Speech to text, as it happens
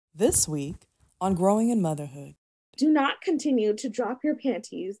This week on Growing in Motherhood. Do not continue to drop your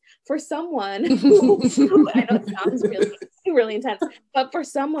panties for someone who I know it sounds really intense, but for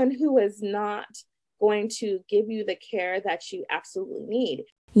someone who is not going to give you the care that you absolutely need.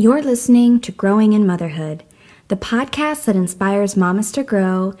 You're listening to Growing in Motherhood, the podcast that inspires mamas to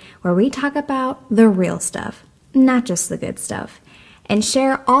grow, where we talk about the real stuff, not just the good stuff, and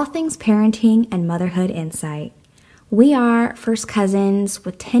share all things parenting and motherhood insight. We are first cousins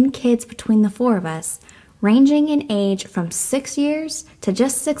with 10 kids between the four of us, ranging in age from 6 years to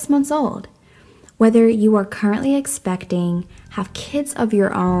just 6 months old. Whether you are currently expecting, have kids of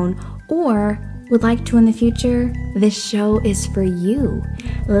your own, or would like to in the future, this show is for you.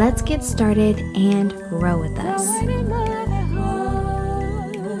 Let's get started and grow with us.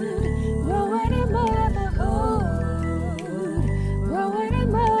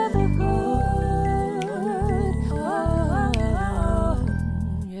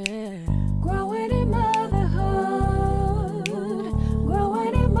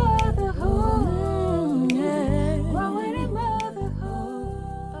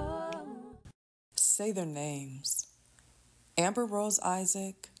 Say their names: Amber Rose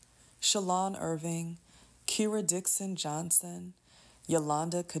Isaac, Shalon Irving, Kira Dixon Johnson,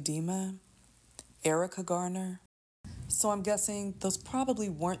 Yolanda Kadima, Erica Garner. So I'm guessing those probably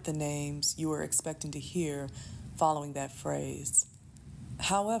weren't the names you were expecting to hear following that phrase.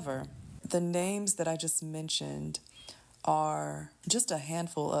 However, the names that I just mentioned are just a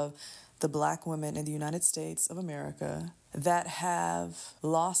handful of the Black women in the United States of America that have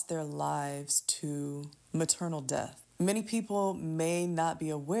lost their lives to maternal death. Many people may not be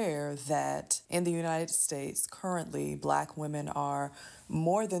aware that in the United States, currently, Black women are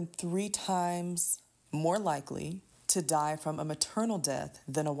more than 3 times more likely to die from a maternal death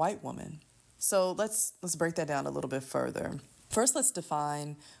than a white woman. So let's break that down a little bit further. First, let's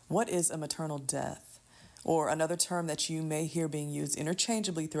define what is a maternal death. Or another term that you may hear being used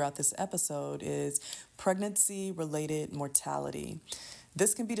interchangeably throughout this episode is pregnancy-related mortality.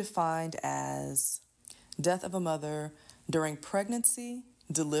 This can be defined as death of a mother during pregnancy,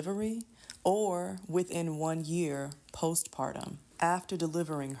 delivery, or within 1 year postpartum after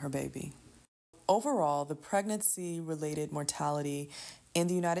delivering her baby. Overall, the pregnancy-related mortality in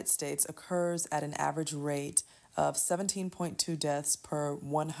the United States occurs at an average rate of 17.2 deaths per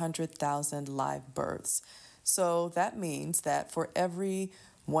 100,000 live births. So that means that for every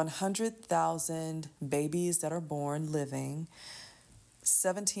 100,000 babies that are born living,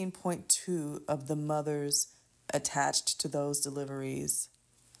 17.2 of the mothers attached to those deliveries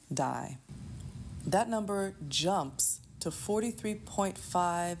die. That number jumps to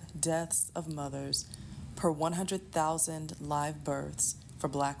 43.5 deaths of mothers per 100,000 live births for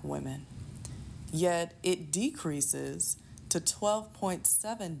Black women. Yet it decreases to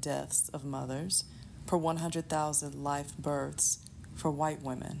 12.7 deaths of mothers per 100,000 live births for white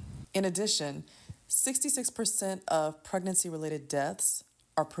women. In addition, 66% of pregnancy-related deaths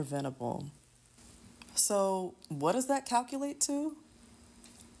are preventable. So what does that calculate to?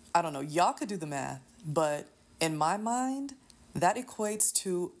 I don't know, y'all could do the math, but in my mind, that equates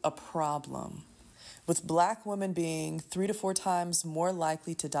to a problem. With Black women being 3 to 4 times more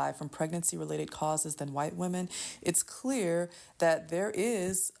likely to die from pregnancy-related causes than white women, it's clear that there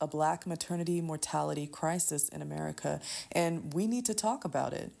is a Black maternity mortality crisis in America, and we need to talk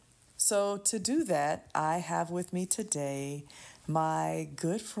about it. So to do that, I have with me today my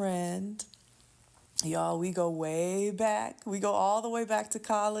good friend. Y'all, we go way back. We go all the way back to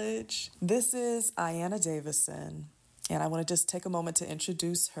college. This is Ayanna Davison, and I want to just take a moment to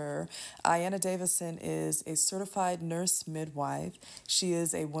introduce her. Ayanna Davison is a certified nurse midwife. She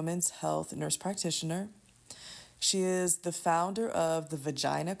is a women's health nurse practitioner. She is the founder of the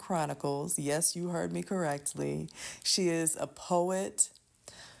Vagina Chronicles. Yes, you heard me correctly. She is a poet,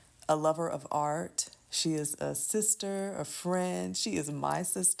 a lover of art. She is a sister, a friend. She is my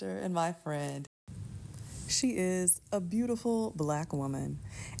sister and my friend. She is a beautiful Black woman.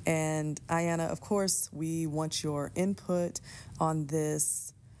 And Ayanna, of course, we want your input on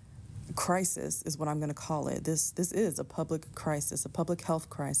this crisis, is what I'm going to call it. This is a public crisis, a public health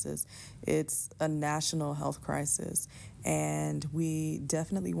crisis. It's a national health crisis. And we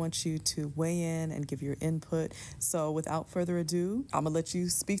definitely want you to weigh in and give your input. So without further ado, I'm going to let you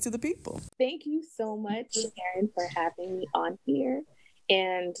speak to the people. Thank you so much, Erin, for having me on here.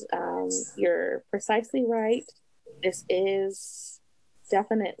 And you're precisely right. This is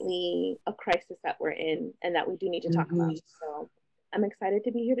definitely a crisis that we're in and that we do need to talk about. So I'm excited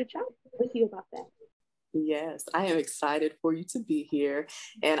to be here to chat with you about that. Yes, I am excited for you to be here.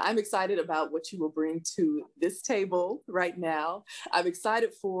 And I'm excited about what you will bring to this table right now. I'm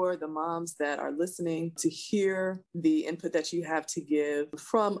excited for the moms that are listening to hear the input that you have to give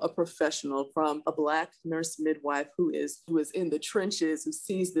from a professional, from a Black nurse midwife who is in the trenches, who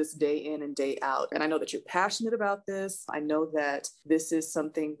sees this day in and day out. And I know that you're passionate about this. I know that this is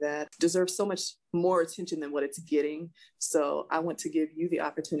something that deserves so much more attention than what it's getting. So I want to give you the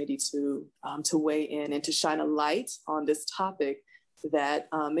opportunity to weigh in and to shine a light on this topic that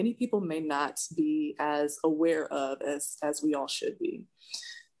many people may not be as aware of as we all should be.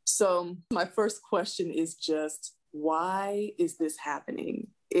 So my first question is just, why is this happening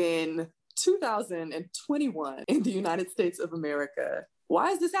in 2021 in the United States of America?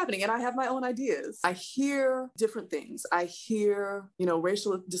 Why is this happening? And I have my own ideas. I hear different things. I hear,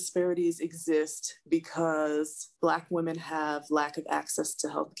 racial disparities exist because Black women have lack of access to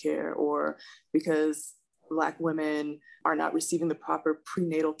healthcare, or because Black women are not receiving the proper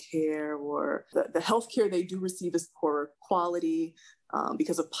prenatal care, or the healthcare they do receive is poor quality.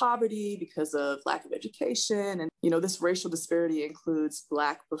 Because of poverty, because of lack of education. And, this racial disparity includes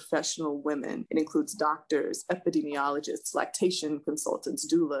Black professional women. It includes doctors, epidemiologists, lactation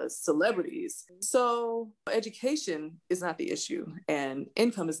consultants, doulas, celebrities. So education is not the issue, and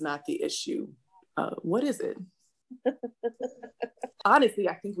income is not the issue. What is it? Honestly,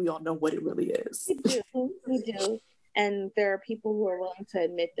 I think we all know what it really is. We do. And there are people who are willing to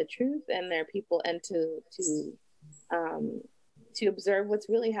admit the truth, and there are people to observe what's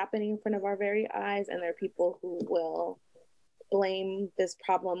really happening in front of our very eyes. And there are people who will blame this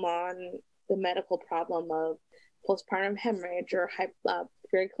problem on the medical problem of postpartum hemorrhage or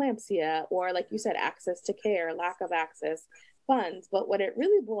preeclampsia, or, like you said, access to care, lack of access, funds. But what it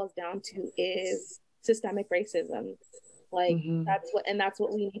really boils down to is systemic racism. That's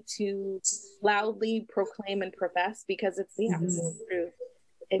what we need to loudly proclaim and profess, because it's the absolute truth.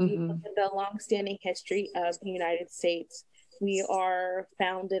 If you look at the longstanding history of the United States, we are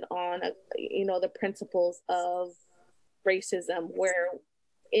founded on, the principles of racism, where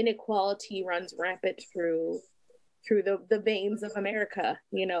inequality runs rampant through the veins of America,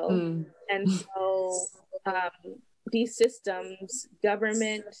 And so these systems,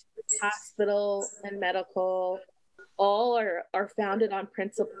 government, hospital, and medical, all are founded on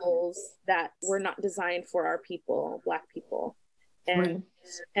principles that were not designed for our people, Black people.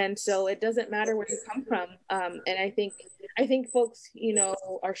 And so it doesn't matter where you come from. And I think folks,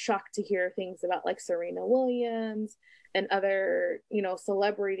 are shocked to hear things about like Serena Williams and other,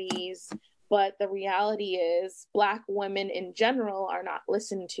 celebrities. But the reality is Black women in general are not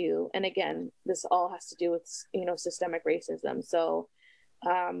listened to. And again, this all has to do with, systemic racism. So,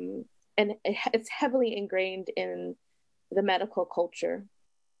 and it's heavily ingrained in the medical culture.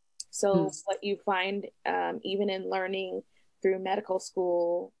 So what you find, even in learning through medical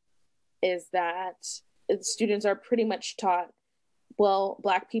school, is that students are pretty much taught, well,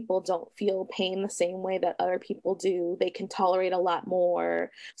 Black people don't feel pain the same way that other people do. They can tolerate a lot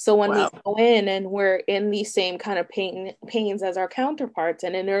more. So when we go in and we're in the same kind of pains as our counterparts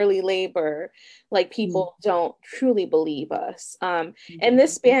and in early labor, like, people don't truly believe us. And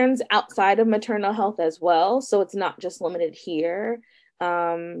this spans outside of maternal health as well. So it's not just limited here.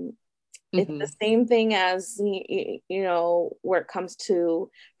 It's the same thing as, where it comes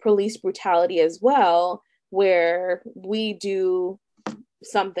to police brutality as well, where we do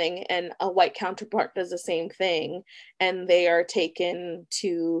something and a white counterpart does the same thing, and they are taken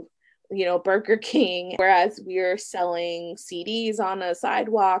to, Burger King, whereas we're selling CDs on a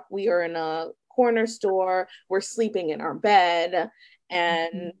sidewalk, we are in a corner store, we're sleeping in our bed,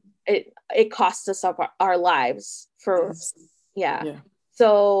 and it costs us our lives for,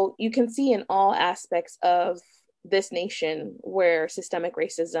 So you can see in all aspects of this nation where systemic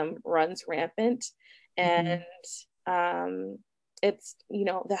racism runs rampant, and it's,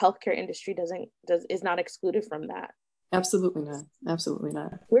 the healthcare industry is not excluded from that. Absolutely not. Absolutely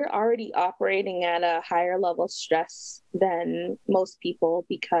not. We're already operating at a higher level of stress than most people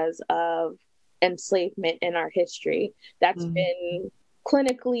because of enslavement in our history. That's been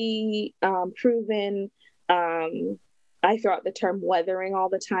clinically proven. I throw out the term weathering all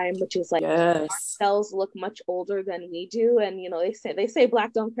the time, which is like, our cells look much older than we do. And, they say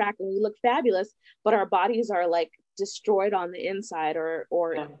Black don't crack and we look fabulous, but our bodies are like destroyed on the inside, or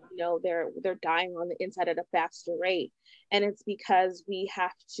they're dying on the inside at a faster rate. And it's because we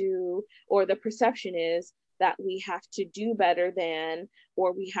have to, or the perception is that we have to do better than,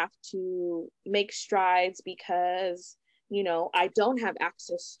 or we have to make strides because, I don't have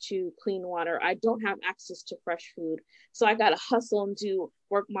access to clean water. I don't have access to fresh food. So I got to hustle and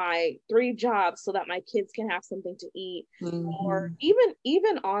work my 3 jobs so that my kids can have something to eat. Or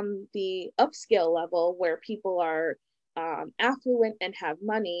even on the upscale level where people are affluent and have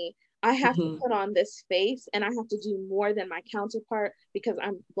money, I have to put on this face and I have to do more than my counterpart because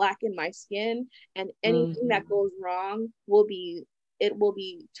I'm Black in my skin, and anything that goes wrong will be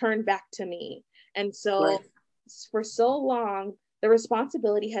turned back to me. And so for so long, the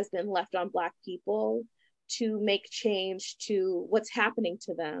responsibility has been left on Black people to make change to what's happening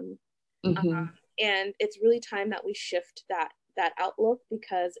to them. And it's really time that we shift that outlook,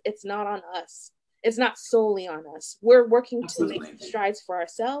 because it's not on us. It's not solely on us. We're working to make strides for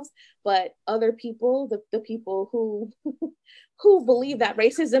ourselves, but other people, the people who believe that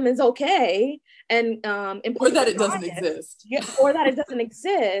racism is okay and or that it doesn't exist, or that it doesn't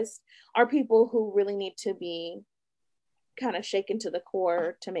exist, are people who really need to be kind of shaken to the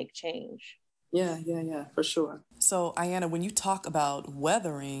core to make change. Yeah, for sure. So, Ayanna, when you talk about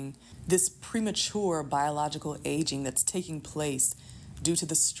weathering this premature biological aging that's taking place due to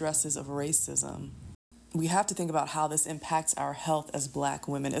the stresses of racism, we have to think about how this impacts our health as Black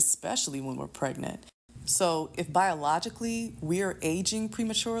women, especially when we're pregnant. So, if biologically we're aging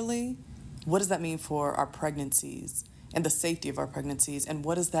prematurely, what does that mean for our pregnancies and the safety of our pregnancies? And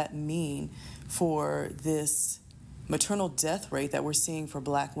what does that mean for this maternal death rate that we're seeing for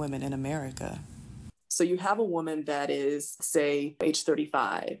Black women in America? So you have a woman that is, say, age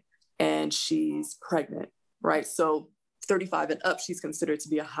 35, and she's pregnant, right? So 35 and up, she's considered to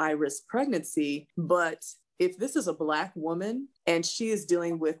be a high-risk pregnancy. But if this is a Black woman and she is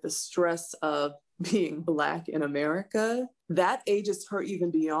dealing with the stress of being Black in America, that ages her even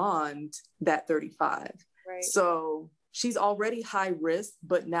beyond that 35. Right. So she's already high risk,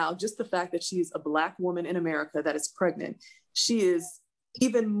 but now just the fact that she's a Black woman in America that is pregnant, she is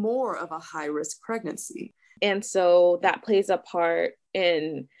even more of a high risk pregnancy. And so that plays a part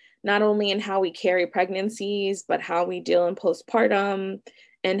in not only in how we carry pregnancies, but how we deal in postpartum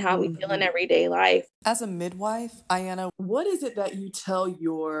and how we deal in everyday life. As a midwife, Ayanna, what is it that you tell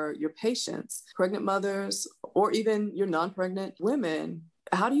your patients, pregnant mothers, or even your non-pregnant women?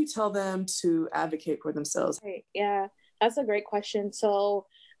 How do you tell them to advocate for themselves? Right. Yeah, that's a great question. So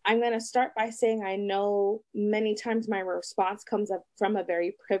I'm going to start by saying I know many times my response comes up from a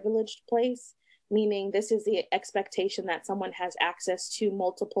very privileged place, meaning this is the expectation that someone has access to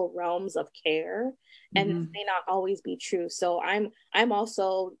multiple realms of care, and this may not always be true. So I'm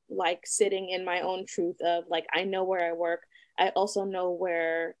also like sitting in my own truth of like, I know where I work. I also know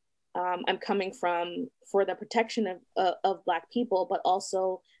where I'm coming from for the protection of Black people, but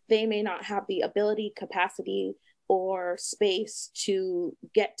also they may not have the ability, capacity, or space to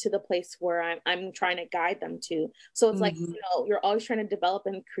get to the place where I'm trying to guide them to. So it's like, you're always trying to develop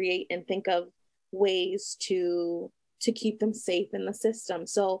and create and think of ways to keep them safe in the system.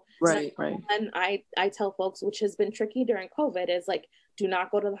 So right. And I tell folks, which has been tricky during COVID, is like, do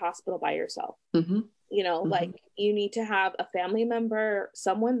not go to the hospital by yourself. Like you need to have a family member,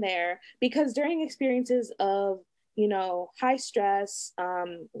 someone there, because during experiences of high stress,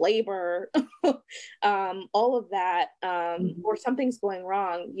 labor, all of that, or something's going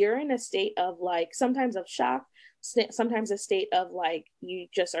wrong, you're in a state of like, sometimes of shock, sometimes a state of like, you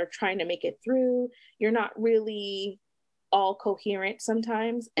just are trying to make it through. You're not really all coherent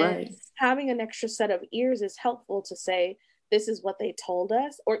sometimes. And having an extra set of ears is helpful to say, this is what they told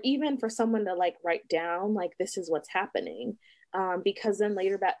us, or even for someone to like write down, like, this is what's happening. Because then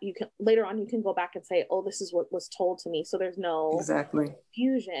later on you can go back and say, oh, this is what was told to me. So there's no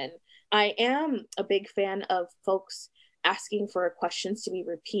confusion. I am a big fan of folks asking for questions to be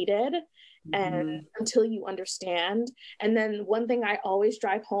repeated and until you understand. And then one thing I always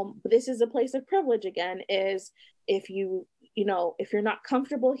drive home, this is a place of privilege again, is if you're not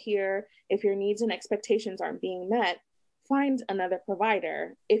comfortable here, if your needs and expectations aren't being met, find another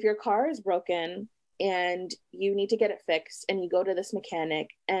provider. If your car is broken and you need to get it fixed and you go to this mechanic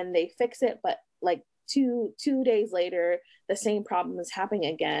and they fix it, but like two days later, the same problem is happening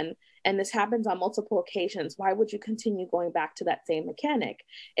again. And this happens on multiple occasions. Why would you continue going back to that same mechanic?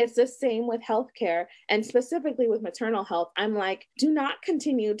 It's the same with healthcare, and specifically with maternal health. I'm like, do not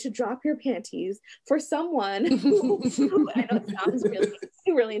continue to drop your panties for someone who I know it sounds really,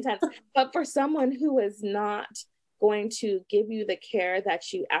 really intense, but for someone who is not going to give you the care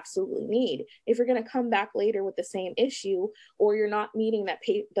that you absolutely need. If you're going to come back later with the same issue, or you're not meeting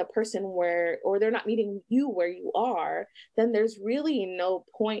the person or they're not meeting you where you are, then there's really no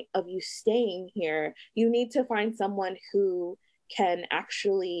point of you staying here. You need to find someone who can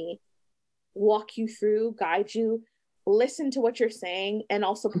actually walk you through, guide you, listen to what you're saying and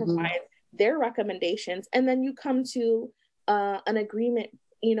also provide their recommendations. And then you come to an agreement,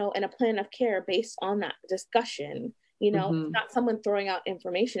 you know, and a plan of care based on that discussion. You know, not someone throwing out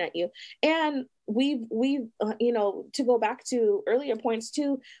information at you. And we've you know, to go back to earlier points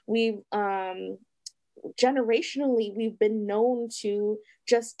too, we've generationally, we've been known to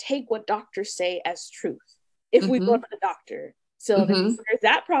just take what doctors say as truth if we go to the doctor. So there's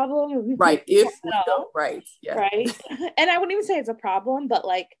that problem. Right. If we go, right. Yeah. Right. And I wouldn't even say it's a problem, but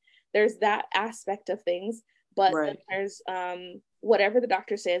like there's that aspect of things. But then there's whatever the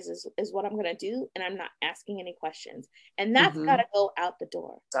doctor says is what I'm going to do. And I'm not asking any questions. And that's got to go out the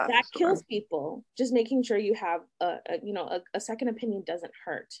door. That kills people. Just making sure you have a second opinion doesn't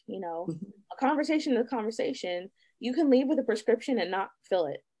hurt. You know, a conversation is a conversation. You can leave with a prescription and not fill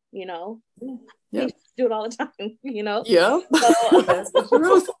it, you know. Yeah. Do it all the time, you know. Yeah. So, that's the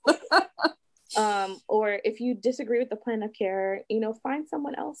truth. Or if you disagree with the plan of care, you know, find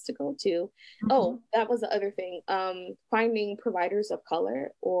someone else to go to. Oh, that was the other thing. Finding providers of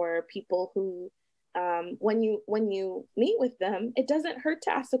color or people who, when you meet with them, it doesn't hurt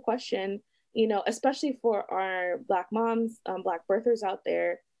to ask the question, you know, especially for our Black moms, Black birthers out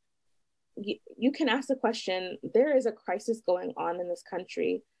there. You can ask the question, there is a crisis going on in this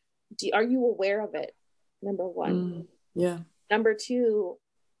country. Are you aware of it? Number one. Yeah. Number two,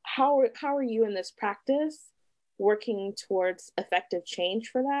 how are you in this practice working towards effective change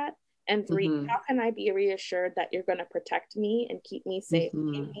for that? And three, how can I be reassured that you're going to protect me and keep me safe,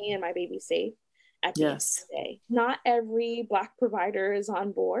 keep me and my baby safe at the end of the day? Not every Black provider is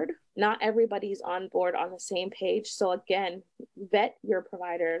on board. Not everybody's on board on the same page. So again, vet your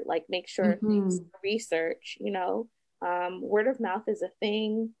provider, like make sure research, you know, word of mouth is a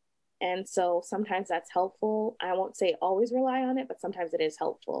thing. And so sometimes that's helpful. I won't say always rely on it, but sometimes it is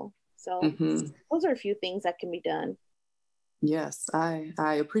helpful. So those are a few things that can be done. Yes, I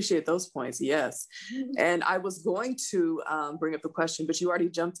appreciate those points. Yes. And I was going to bring up the question, but you already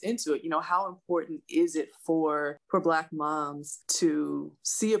jumped into it. You know, how important is it for Black moms to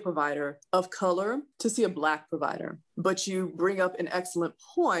see a provider of color, to see a Black provider? But you bring up an excellent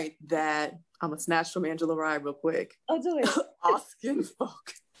point that I'm going to snatch from Angela Rye real quick. Oh, do it. All skin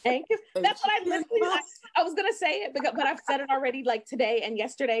folk. Thank you. That's what I was gonna say it, but I've said it already like today and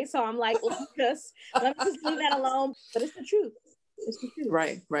yesterday. So I'm like, let me just leave that alone. But it's the truth. It's the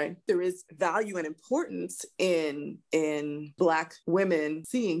truth. Right. There is value and importance in Black women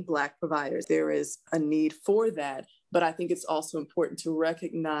seeing Black providers. There is a need for that. But I think it's also important to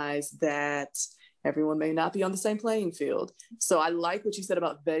recognize that everyone may not be on the same playing field. So I like what you said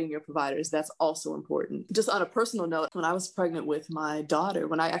about vetting your providers. That's also important. Just on a personal note, when I was pregnant with my daughter,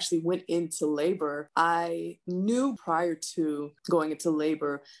 when I actually went into labor, I knew prior to going into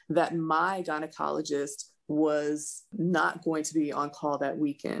labor that my gynecologist was not going to be on call that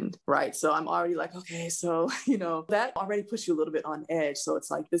weekend, right? So I'm already like, okay, so, you know, that already puts you a little bit on edge. So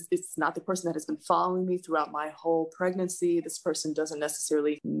it's like, it's not the person that has been following me throughout my whole pregnancy. This person doesn't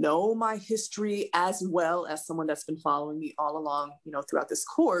necessarily know my history as well as someone that's been following me all along, you know, throughout this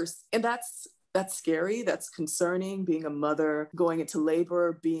course. And that's scary. That's concerning, being a mother going into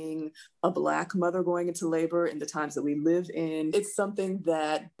labor, being a Black mother going into labor in the times that we live in. It's something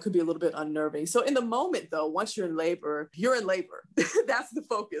that could be a little bit unnerving. So in the moment, though, once you're in labor, you're in labor. That's the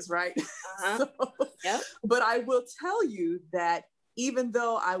focus, right? But I will tell you that even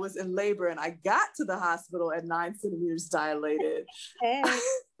though I was in labor and I got to the hospital at 9 centimeters dilated. Hey,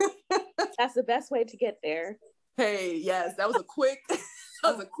 that's the best way to get there. Hey, yes, that was a quick...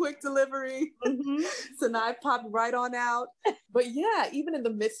 That was a quick delivery. So now I popped right on out. But yeah, even in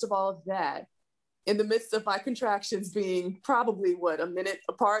the midst of all of that, in the midst of my contractions being probably a minute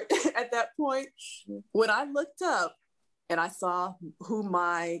apart at that point, when I looked up and I saw who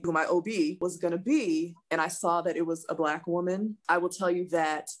my OB was going to be, and I saw that it was a Black woman, I will tell you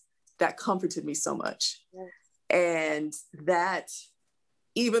that comforted me so much. Yes. And that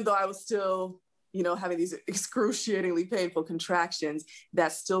even though I was still, you know, having these excruciatingly painful contractions,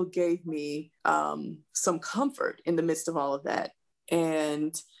 that still gave me some comfort in the midst of all of that.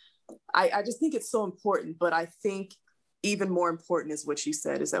 And I just think it's so important. But I think even more important is what you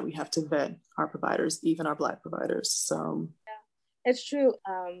said, is that we have to vet our providers, even our Black providers. So yeah, it's true.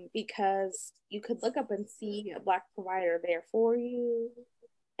 Because you could look up and see a Black provider there for you,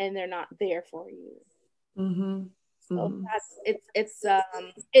 and they're not there for you. So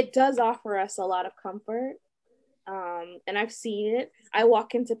it does offer us a lot of comfort. And I've seen it. I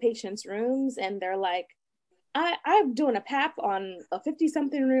walk into patients' rooms and they're like, I'm doing a PAP on a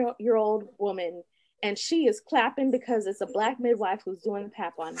 50-something-year-old woman, and she is clapping because it's a Black midwife who's doing the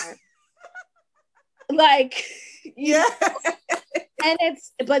PAP on her. Like, Yeah. and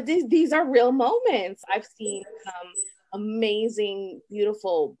but these are real moments. I've seen amazing,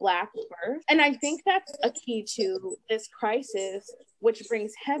 beautiful Black birth. And I think that's a key to this crisis, which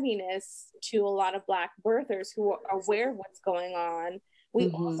brings heaviness to a lot of Black birthers who are aware of what's going on. We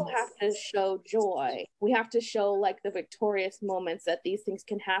also have to show joy. We have to show like the victorious moments that these things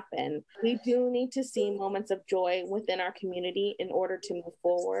can happen. We do need to see moments of joy within our community in order to move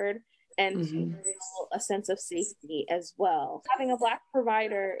forward and to feel a sense of safety as well. Having a Black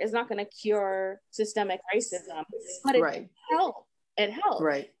provider is not going to cure systemic racism, but it helps. It helps.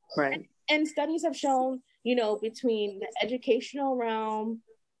 Right. And studies have shown, you know, between the educational realm,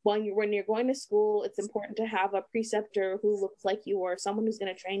 when you're going to school, it's important to have a preceptor who looks like you or someone who's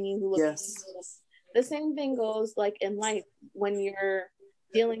going to train you who looks like you. The same thing goes like in life when you're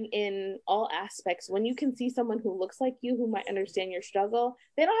dealing in all aspects. When you can see someone who looks like you, who might understand your struggle,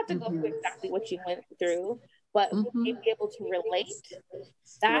 they don't have to go through exactly what you went through, but be able to relate.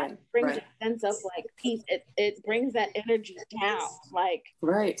 That brings a sense of like peace. It brings that energy down. Like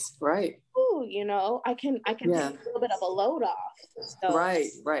ooh, you know, I can take a little bit of a load off. So, Right.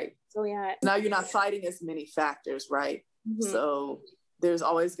 So yeah. Now you're not fighting as many factors, right? So there's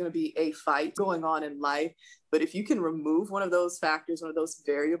always going to be a fight going on in life. But if you can remove one of those factors, one of those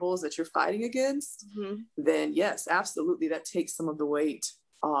variables that you're fighting against, then yes, absolutely, that takes some of the weight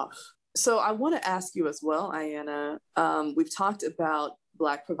off. So I want to ask you as well, Ayanna, we've talked about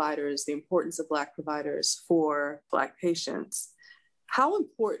Black providers, the importance of Black providers for Black patients. How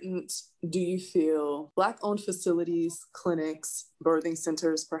important do you feel Black-owned facilities, clinics, birthing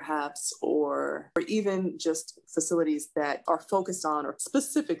centers perhaps, or even just facilities that are focused on or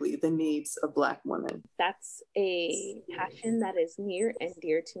specifically the needs of Black women? That's a passion that is near and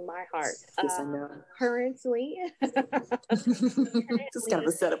dear to my heart. Yes, I know. Currently. It's kind of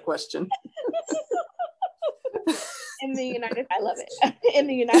a setup question. In the United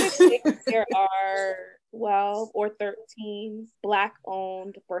States, there are 12 or 13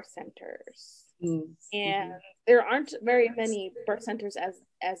 Black-owned birth centers. And there aren't very many birth centers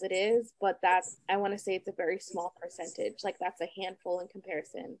as it is, but I want to say it's a very small percentage. Like that's a handful in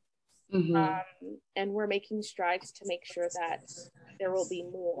comparison. And we're making strides to make sure that there will be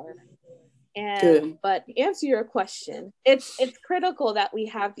more. But to answer your question, it's critical that we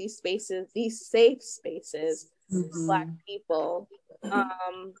have these spaces, these safe spaces for Black people.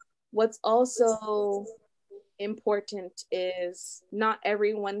 What's also important is not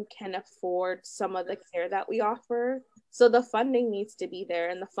everyone can afford some of the care that we offer. So the funding needs to be there.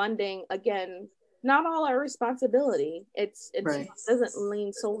 And the funding, again, not all our responsibility. It doesn't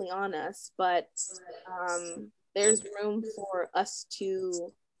lean solely on us, but there's room for us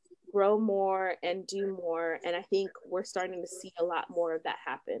to grow more and do more. And I think we're starting to see a lot more of that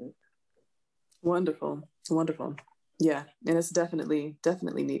happen. Wonderful. Yeah, and it's definitely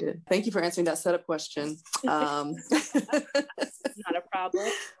needed. Thank you for answering that setup question. Not a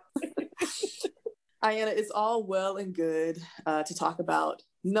problem. Ayanna, it's all well and good to talk about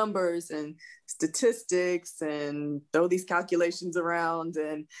numbers and statistics and throw these calculations around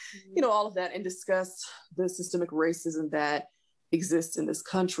and, you know, all of that and discuss the systemic racism that exists in this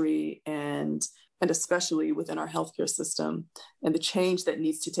country and especially within our healthcare system and the change that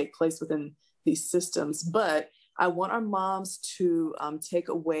needs to take place within these systems. But I want our moms to take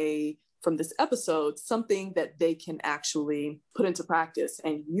away from this episode something that they can actually put into practice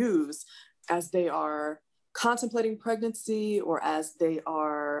and use as they are contemplating pregnancy or as they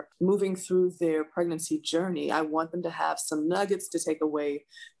are moving through their pregnancy journey. I want them to have some nuggets to take away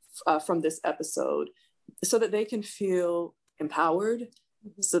from this episode so that they can feel empowered,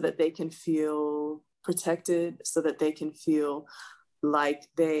 so that they can feel protected, so that they can feel like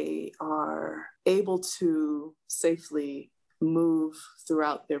they are able to safely move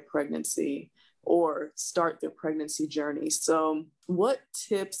throughout their pregnancy or start their pregnancy journey. So what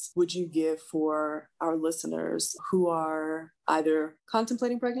tips would you give for our listeners who are either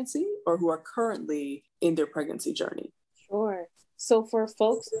contemplating pregnancy or who are currently in their pregnancy journey? Sure. So for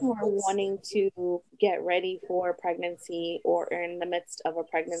folks who are wanting to get ready for pregnancy or are in the midst of a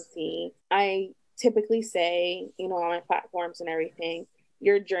pregnancy, I typically say, you know, on my platforms and everything,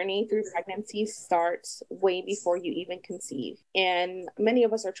 your journey through pregnancy starts way before you even conceive. And many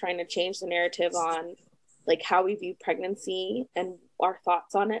of us are trying to change the narrative on like how we view pregnancy and our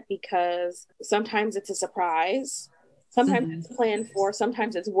thoughts on it, because sometimes it's a surprise. Sometimes it's planned for,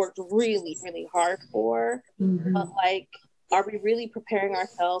 sometimes it's worked really, really hard for, but like, are we really preparing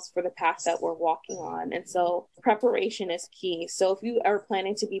ourselves for the path that we're walking on? And so preparation is key. So if you are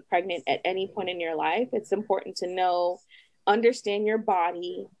planning to be pregnant at any point in your life, it's important to know understand your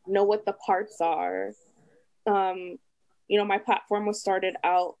body, know what the parts are. My platform was started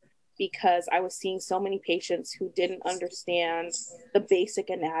out because I was seeing so many patients who didn't understand the basic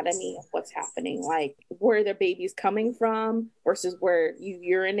anatomy of what's happening, like where their baby's coming from versus where you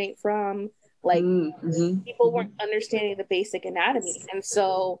urinate from. Like people weren't understanding the basic anatomy. And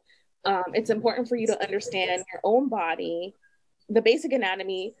so it's important for you to understand your own body, the basic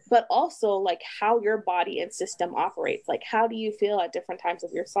anatomy, but also like how your body and system operates. Like, how do you feel at different times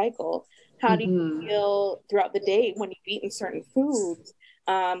of your cycle? How do you feel throughout the day when you've eaten certain foods?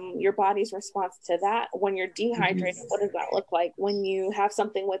 Your body's response to that. When you're dehydrated, what does that look like? When you have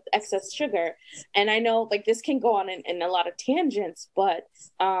something with excess sugar? And I know like this can go on in a lot of tangents, but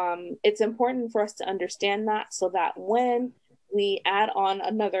it's important for us to understand that, so that when we add on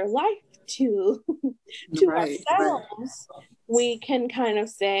another life to ourselves, we can kind of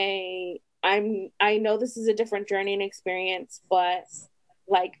say, I know this is a different journey and experience, but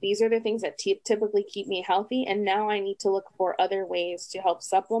like these are the things that typically keep me healthy, and now I need to look for other ways to help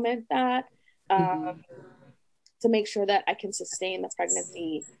supplement that, to make sure that I can sustain the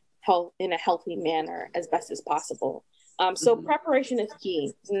pregnancy health in a healthy manner as best as possible. So preparation is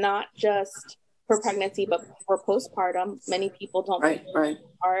key, not just for pregnancy, but for postpartum. Many people don't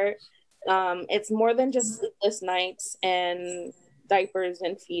part. It's more than just sleepless nights and diapers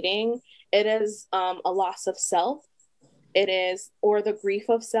and feeding. It is a loss of self. It is, or the grief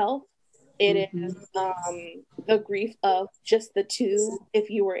of self. It is the grief of just the two if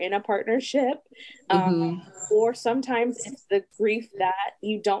you were in a partnership. Or sometimes it's the grief that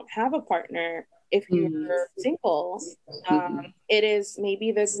you don't have a partner if you're single. It is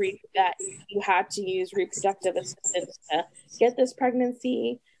maybe the grief that you had to use reproductive assistance to get this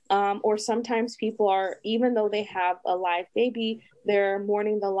pregnancy. Or sometimes people are, even though they have a live baby, they're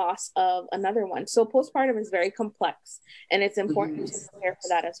mourning the loss of another one. So postpartum is very complex, and it's important to prepare for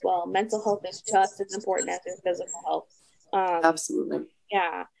that as well. Mental health is just as important as your physical health. Absolutely.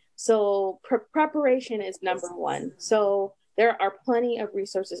 Yeah. So preparation is number one. So there are plenty of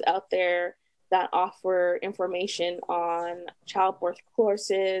resources out there that offer information on childbirth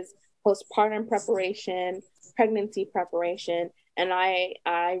courses, postpartum preparation, pregnancy preparation. And I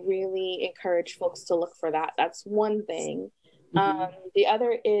really encourage folks to look for that. That's one thing. The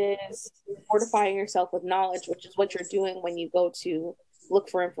other is fortifying yourself with knowledge, which is what you're doing when you go to look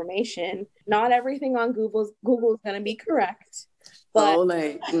for information. Not everything on Google is going to be correct, but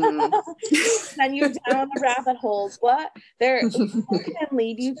then you're down the rabbit hole. But there can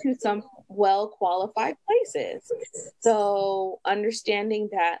lead you to some well-qualified places. So understanding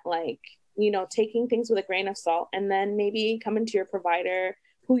that, like, taking things with a grain of salt, and then maybe coming to your provider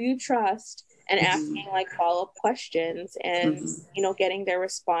who you trust and asking like follow-up questions, and getting their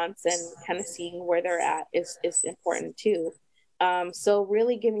response and kind of seeing where they're at is important too. So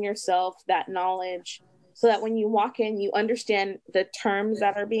really giving yourself that knowledge so that when you walk in, you understand the terms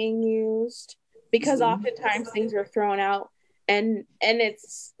that are being used, because oftentimes things are thrown out, and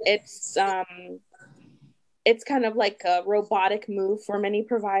it's kind of like a robotic move for many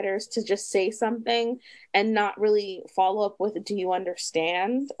providers to just say something and not really follow up with, do you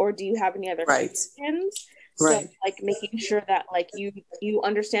understand? Or do you have any other questions? So like making sure that like you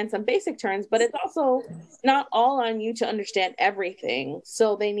understand some basic terms, but it's also not all on you to understand everything.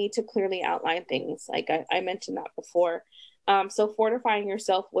 So they need to clearly outline things. Like I mentioned that before. So fortifying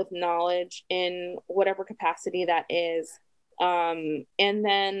yourself with knowledge in whatever capacity that is. And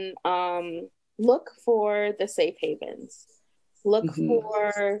then look for the safe havens. Look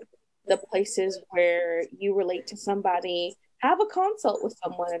for the places where you relate to somebody. Have a consult with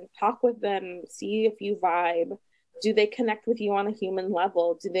someone, talk with them, see if you vibe. Do they connect with you on a human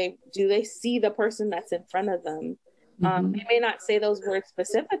level? Do they see the person that's in front of them? They may not say those words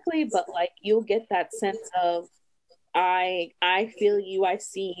specifically, but like you'll get that sense of I feel you, I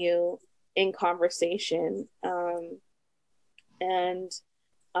see you in conversation.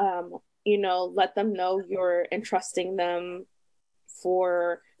 Let them know you're entrusting them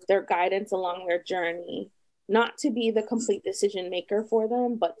for their guidance along their journey, not to be the complete decision maker for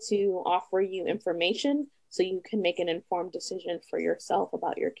them, but to offer you information so you can make an informed decision for yourself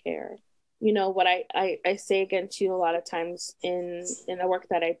about your care. What I say again too, a lot of times in the work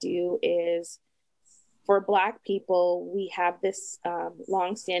that I do is, for Black people, we have this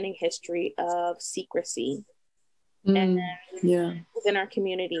long-standing history of secrecy. And within our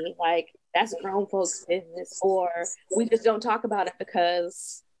community, like, that's grown folks' business, or we just don't talk about it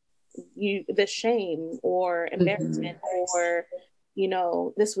because the shame or embarrassment, or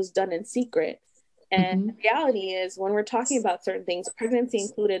this was done in secret. And the reality is, when we're talking about certain things, pregnancy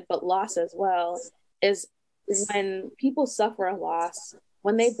included, but loss as well, is when people suffer a loss,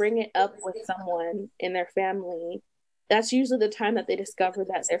 when they bring it up with someone in their family, that's usually the time that they discover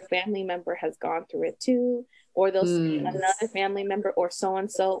that their family member has gone through it too, or they'll see another family member or so and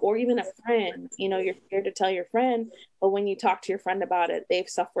so, or even a friend. You know, you're scared to tell your friend, but when you talk to your friend about it, they've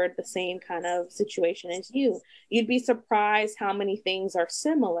suffered the same kind of situation as you. You'd be surprised how many things are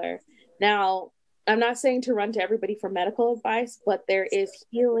similar. Now, I'm not saying to run to everybody for medical advice, but there is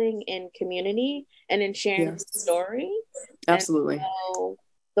healing in community and in sharing the story. Absolutely. And so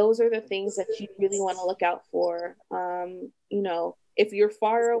those are the things that you really want to look out for. You know, if you're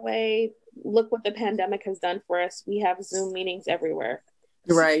far away, look what the pandemic has done for us. We have Zoom meetings everywhere.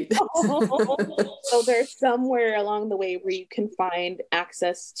 Right. So there's somewhere along the way where you can find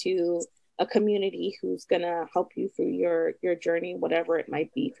access to a community who's going to help you through your journey, whatever it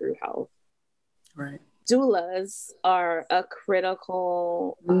might be through health. Right. Doulas are a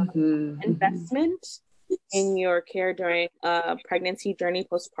critical investment in your care during a pregnancy journey,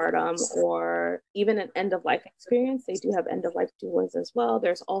 postpartum, or even an end-of-life experience. They do have end-of-life doulas as well.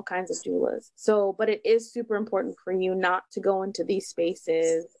 There's all kinds of doulas. So, but it is super important for you not to go into these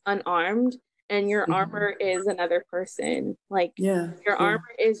spaces unarmed, and your armor is another person. Like your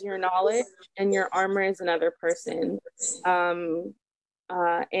armor is your knowledge, and your armor is another person. And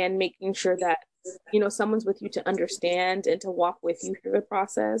making sure that, you know, someone's with you to understand and to walk with you through the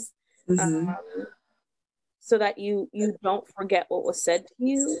process. So that you don't forget what was said to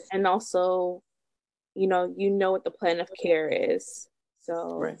you, and also, you know what the plan of care is.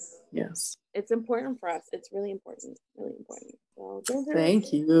 So yes, it's important for us. It's really important, really important. So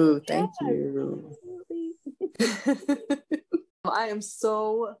thank you. I am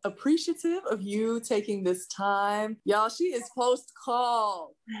so appreciative of you taking this time. Y'all, she is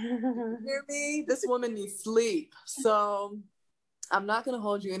post-call. You hear me? This woman needs sleep. So I'm not going to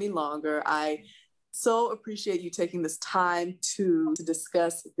hold you any longer. I so appreciate you taking this time to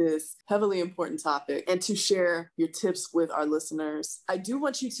discuss this heavily important topic and to share your tips with our listeners. I do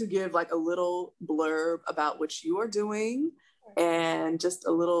want you to give like a little blurb about what you are doing and just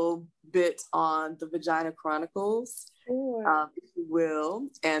a little bit on the Vagina Chronicles, if you will,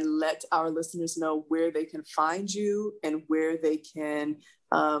 and let our listeners know where they can find you and where they can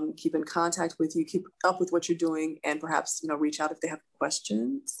keep in contact with you, keep up with what you're doing, and perhaps, reach out if they have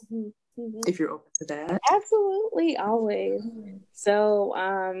questions. If you're open to that. Absolutely, always. So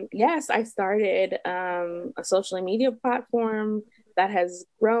yes, I started a social media platform that has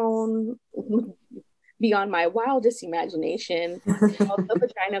grown beyond my wildest imagination, called the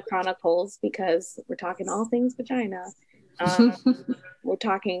Vagina Chronicles, because we're talking all things vagina. We're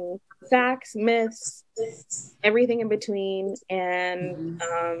talking facts, myths, everything in between, and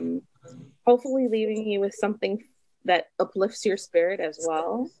hopefully leaving you with something that uplifts your spirit as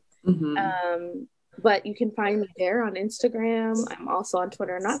well. But you can find me there on Instagram. I'm also on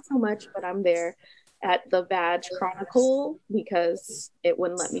Twitter, not so much, but I'm there at the Vag Chronicle because it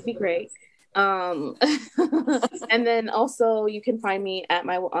wouldn't let me be great. And then also you can find me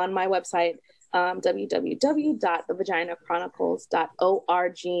on my website,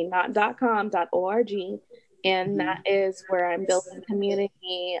 www.thevaginachronicles.org, not .com, .org. And that is where I'm building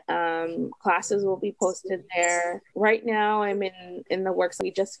community. Classes will be posted there. Right now, I'm in the works.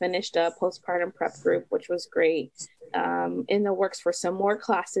 We just finished a postpartum prep group, which was great. In the works for some more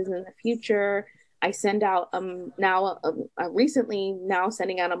classes in the future. I send out recently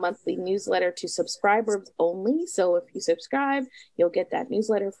sending out a monthly newsletter to subscribers only. So if you subscribe, you'll get that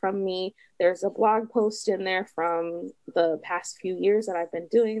newsletter from me. There's a blog post in there from the past few years that I've been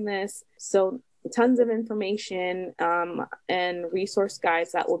doing this. So tons of information and resource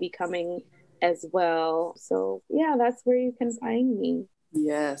guides that will be coming as well. So yeah, that's where you can find me.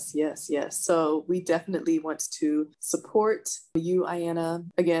 Yes. So we definitely want to support you, Ayanna.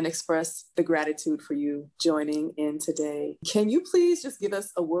 Again, express the gratitude for you joining in today. Can you please just give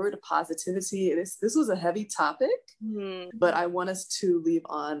us a word of positivity? This was a heavy topic, but I want us to leave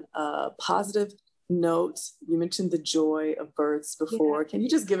on a positive note. You mentioned the joy of births before. Can you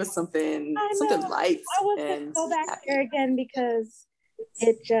just give us something light? I want to go back there again because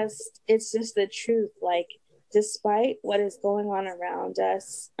it's just the truth. Like, despite what is going on around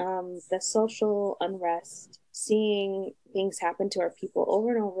us, the social unrest, seeing things happen to our people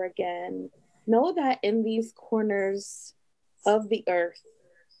over and over again, know that in these corners of the earth,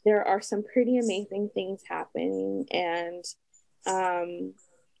 there are some pretty amazing things happening, and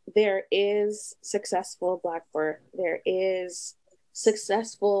there is successful Black birth, there is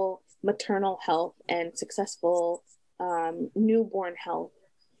successful maternal health and successful newborn health.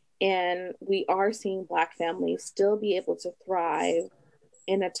 And we are seeing Black families still be able to thrive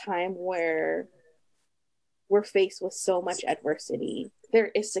in a time where we're faced with so much adversity,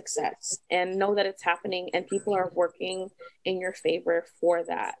 there is success, and know that it's happening and people are working in your favor for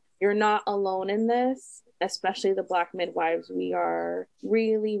that. You're not alone in this, especially the Black midwives. We are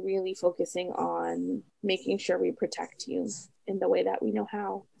really, really focusing on making sure we protect you in the way that we know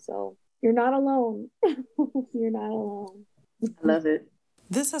how. So you're not alone. You're not alone. I love it.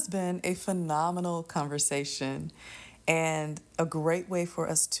 This has been a phenomenal conversation and a great way for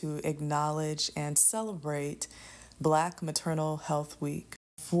us to acknowledge and celebrate Black Maternal Health Week.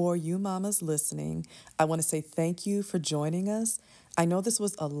 For you mamas listening, I want to say thank you for joining us. I know this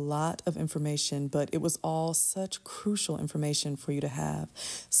was a lot of information, but it was all such crucial information for you to have.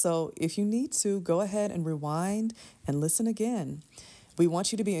 So if you need to, go ahead and rewind and listen again. We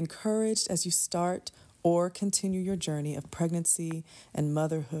want you to be encouraged as you start or continue your journey of pregnancy and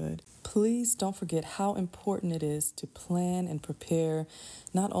motherhood. Please don't forget how important it is to plan and prepare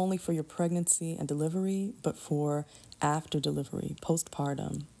not only for your pregnancy and delivery, but for after delivery,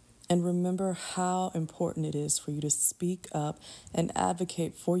 postpartum. And remember how important it is for you to speak up and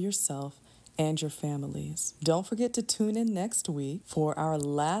advocate for yourself and your families. Don't forget to tune in next week for our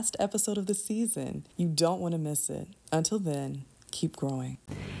last episode of the season. You don't want to miss it. Until then, keep growing.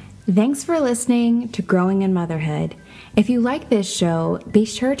 Thanks for listening to Growing in Motherhood. If you like this show, be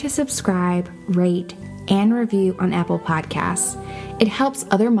sure to subscribe, rate, and review on Apple Podcasts. It helps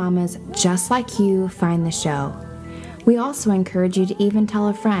other mamas just like you find the show. We also encourage you to even tell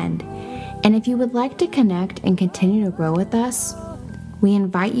a friend. And if you would like to connect and continue to grow with us, we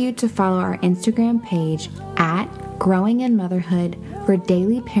invite you to follow our Instagram page at Growing in Motherhood for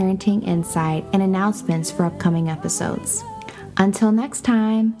daily parenting insight and announcements for upcoming episodes. Until next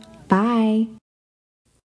time, bye.